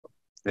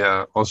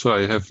Yeah, also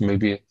I have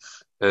maybe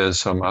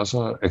some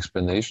other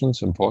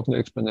explanations, important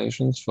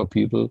explanations for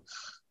people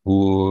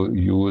who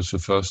use the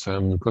first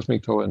time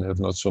Cosmic Tower and have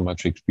not so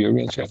much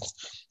experience yet.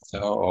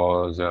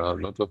 Or there are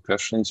a lot of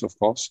questions, of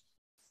course,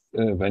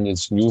 when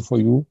it's new for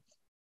you.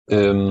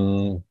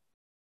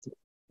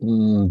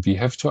 We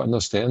have to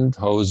understand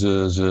how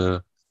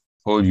the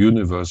whole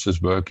universe is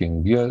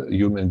working. We are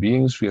human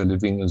beings. We are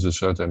living in the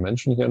third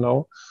dimension here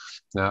now.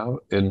 Now,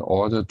 in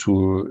order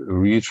to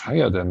reach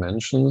higher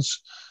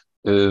dimensions,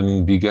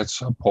 we get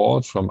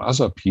support from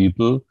other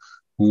people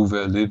who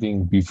were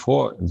living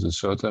before in the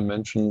third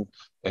dimension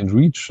and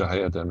reach the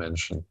higher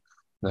dimension.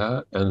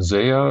 Yeah? And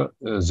they are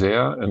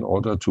there in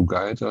order to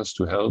guide us,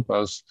 to help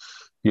us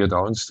here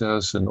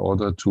downstairs in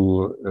order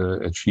to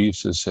achieve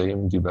the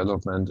same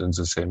development in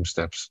the same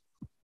steps.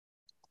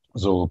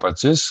 So, but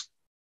this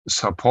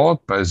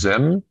support by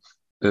them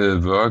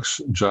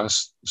works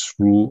just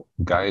through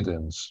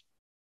guidance.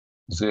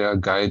 They are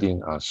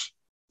guiding us.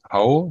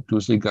 How do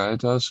they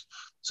guide us?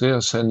 They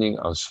are sending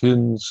us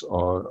hints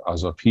or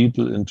other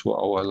people into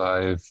our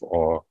life,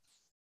 or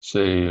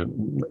they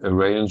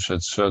arrange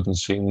that certain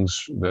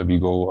things where we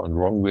go on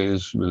wrong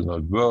ways will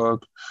not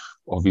work,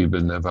 or we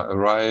will never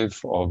arrive,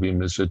 or we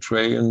miss a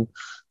train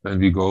when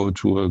we go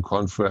to a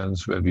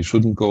conference where we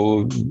shouldn't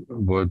go,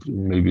 but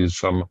maybe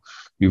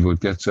we would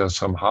get there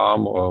some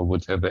harm or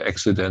would have an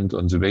accident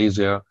on the way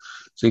there.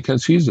 They can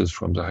see this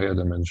from the higher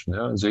dimension.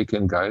 Yeah? They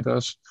can guide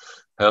us,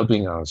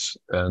 helping us,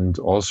 and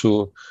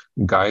also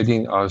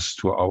guiding us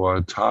to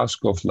our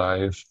task of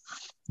life,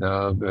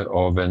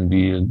 or when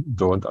we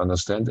don't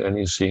understand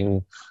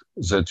anything,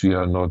 that we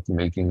are not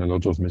making a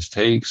lot of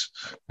mistakes,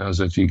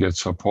 that we get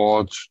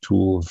support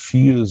to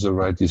feel the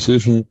right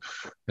decision.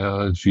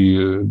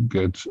 We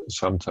get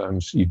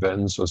sometimes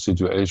events or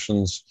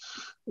situations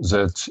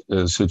that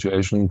a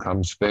situation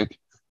comes back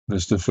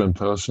with different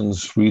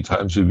persons 3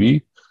 times a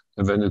week.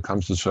 And when it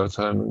comes to third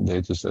time,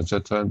 latest at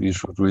that time, we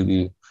should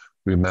really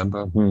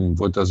remember,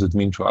 what does it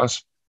mean to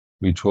us?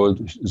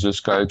 This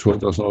guy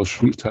told us now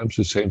 3 times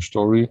the same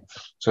story,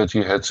 that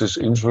he had this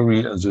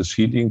injury and this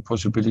healing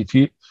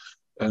possibility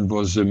and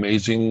was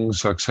amazing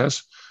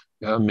success.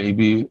 Yeah,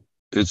 maybe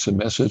it's a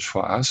message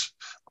for us.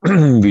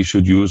 We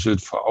should use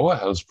it for our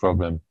health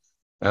problem,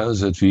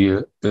 that we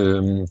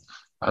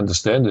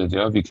understand it.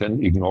 Yeah, we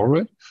can ignore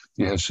it.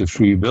 We have the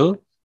free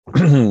will,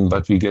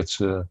 but we get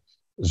the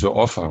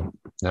offer.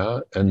 Yeah,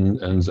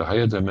 and the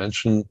higher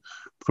dimension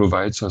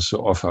provides us the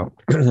offer.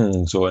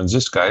 So, and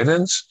this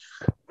guidance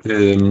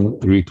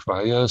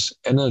requires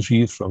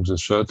energy from the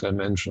third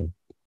dimension,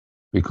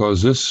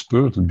 because these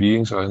spiritual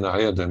beings are in a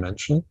higher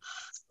dimension,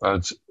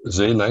 but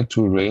they like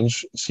to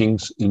arrange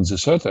things in the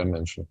third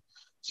dimension.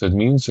 That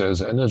means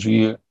there's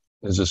energy in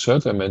the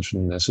third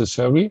dimension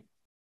necessary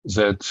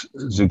that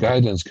the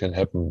guidance can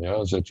happen,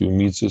 yeah? That you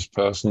meet this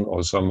person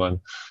or someone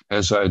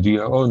has the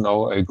idea, oh,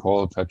 now I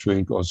call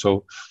Patrick or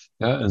so.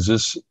 Yeah? And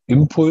this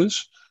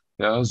impulse,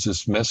 yeah,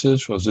 this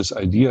message or this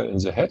idea in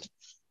the head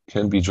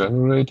can be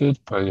generated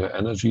by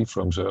energy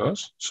from the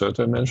earth, third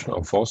dimension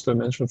or fourth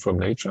dimension from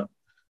nature.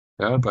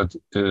 Yeah, but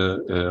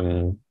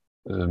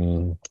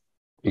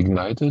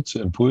ignited,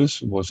 the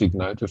impulse was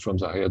ignited from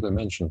the higher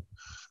dimension.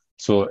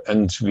 So,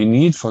 and we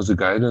need for the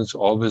guidance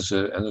always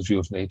the energy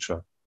of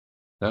nature.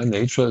 Yeah,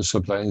 nature is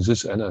supplying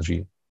this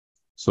energy.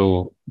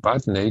 So,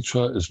 but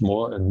nature is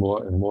more and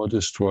more and more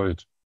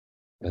destroyed.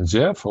 And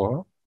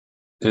therefore,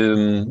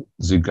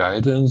 the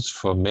guidance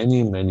for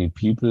many, many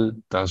people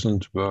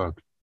doesn't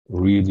work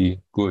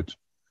really good.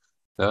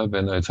 Yeah,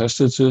 when I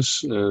tested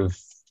this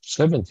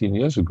 17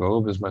 years ago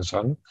with my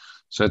son,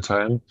 that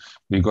time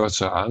we got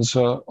the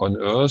answer: on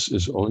Earth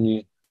is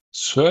only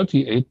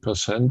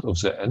 38% of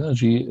the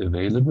energy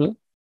available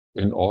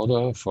in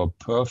order for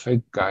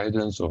perfect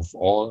guidance of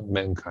all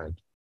mankind.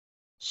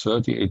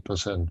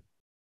 38%.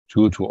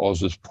 Due to all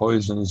this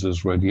poisons,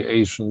 this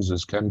radiations,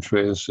 this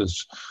chemtrails,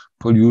 this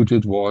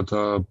polluted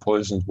water,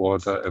 poisoned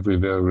water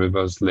everywhere,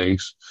 rivers,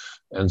 lakes,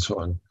 and so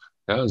on.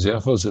 Yeah,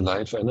 therefore, the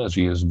life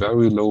energy is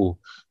very low.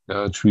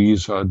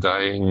 Trees are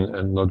dying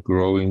and not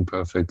growing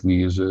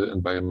perfectly. The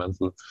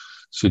environmental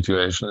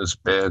situation is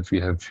bad. We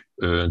have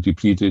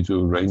depleted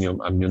uranium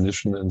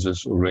ammunition, and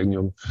this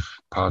uranium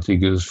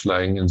particles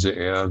flying in the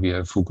air. We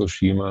have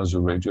Fukushima,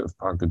 the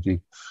radioactive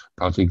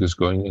particles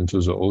going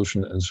into the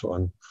ocean, and so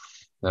on.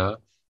 Yeah.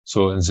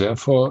 So, and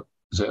therefore,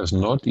 there is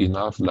not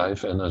enough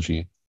life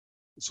energy.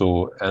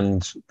 So,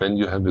 and when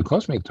you have a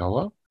cosmic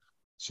tower,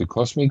 the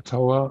cosmic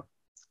tower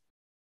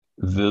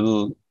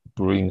will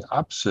bring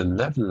up the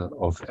level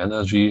of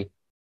energy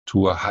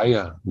to a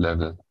higher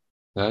level.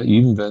 Yeah,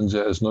 even when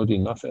there is not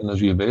enough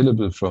energy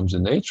available from the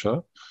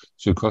nature,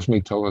 the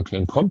cosmic tower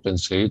can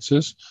compensate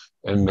this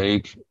and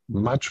make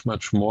much,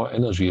 much more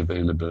energy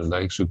available,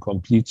 like the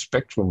complete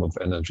spectrum of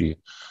energy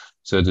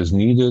that is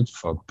needed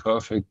for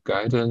perfect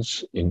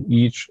guidance in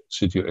each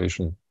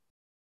situation.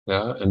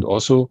 Yeah, and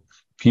also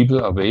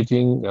people are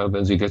waiting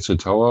when they get the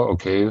tower.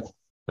 Okay,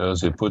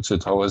 they put the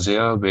tower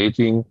there,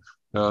 waiting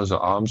The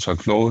arms are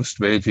closed,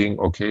 waiting.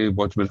 Okay,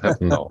 what will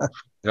happen now?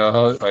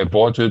 Yeah, I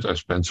bought it. I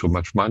spent so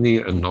much money,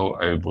 and now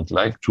I would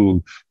like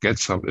to get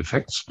some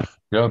effects.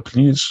 Yeah,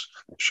 please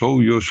show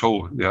your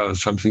show. Yeah,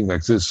 something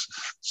like this,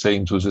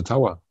 saying to the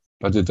tower.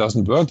 But it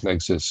doesn't work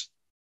like this.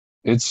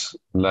 It's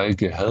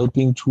like a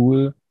helping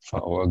tool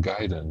for our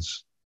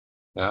guidance.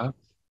 Yeah,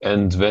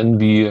 and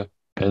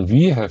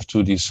we have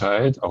to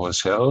decide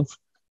ourselves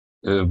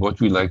what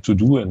we like to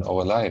do in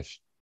our life,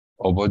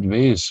 or what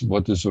ways,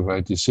 what is the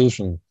right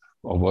decision,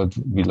 or what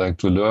we like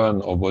to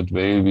learn, or what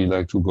way we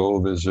like to go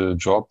with a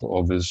job,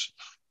 or with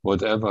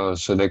whatever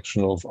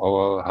selection of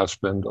our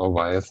husband or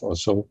wife or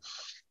so.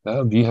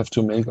 We have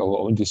to make our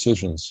own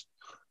decisions.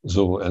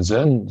 So, and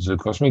then the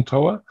cosmic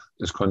tower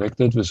is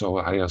connected with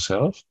our higher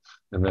self.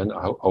 And when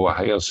our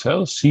higher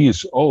self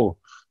sees, oh,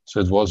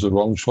 that was the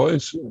wrong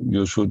choice.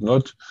 You should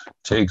not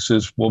take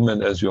this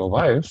woman as your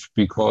wife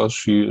because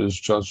she is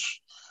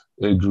just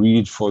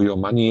agreed for your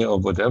money or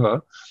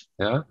whatever.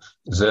 Yeah,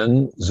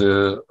 then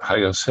the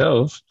higher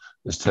self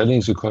is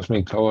telling the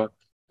cosmic tower,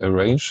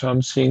 arrange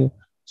something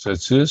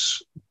that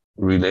this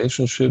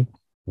relationship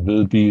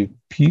will be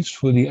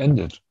peacefully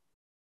ended.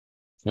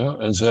 Yeah,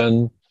 and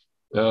then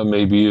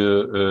maybe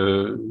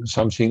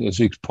something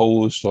is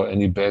exposed, or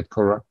any bad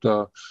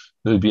character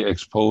will be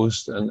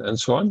exposed, and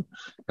so on.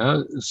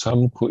 Yeah,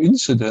 some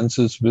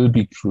coincidences will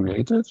be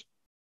created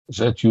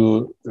that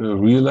you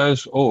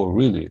realize, oh,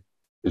 really,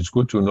 it's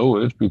good to know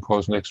it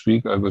because next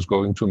week I was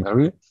going to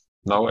marry.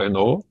 Now I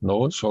know,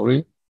 no,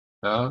 sorry,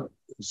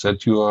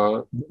 that you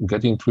are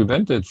getting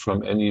prevented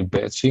from any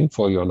bad thing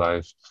for your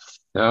life.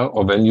 Yeah,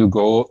 or when you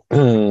go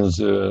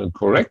the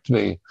correct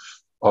way,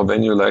 or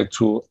when you like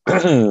to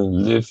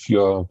live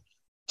your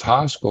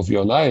task of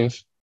your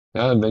life,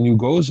 yeah, when you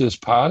go this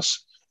path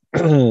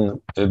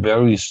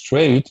very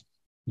straight,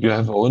 you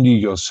have only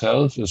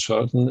yourself a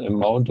certain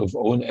amount of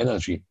own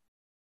energy.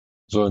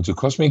 So the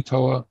cosmic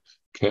tower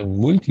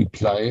can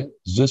multiply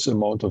this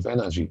amount of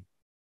energy.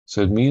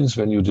 So it means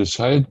when you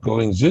decide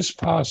going this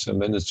path, and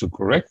when it's the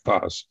correct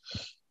path,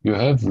 you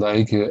have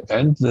like an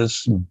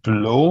endless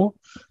blow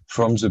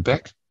from the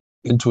back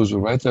into the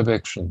right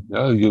direction.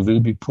 Yeah, you will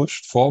be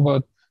pushed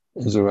forward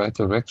in the right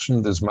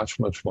direction. There's much,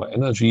 much more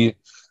energy.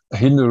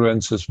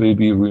 Hindrances will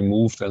be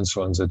removed and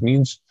so on. That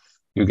means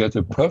you get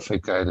a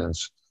perfect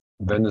guidance.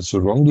 When it's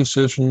the wrong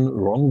decision,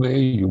 wrong way,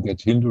 you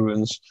get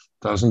hindrance,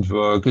 doesn't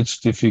work, it's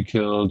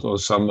difficult, or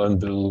someone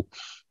will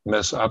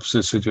mess up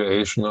the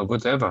situation or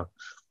whatever.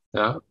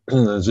 Yeah,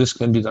 this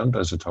can be done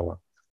by the tower.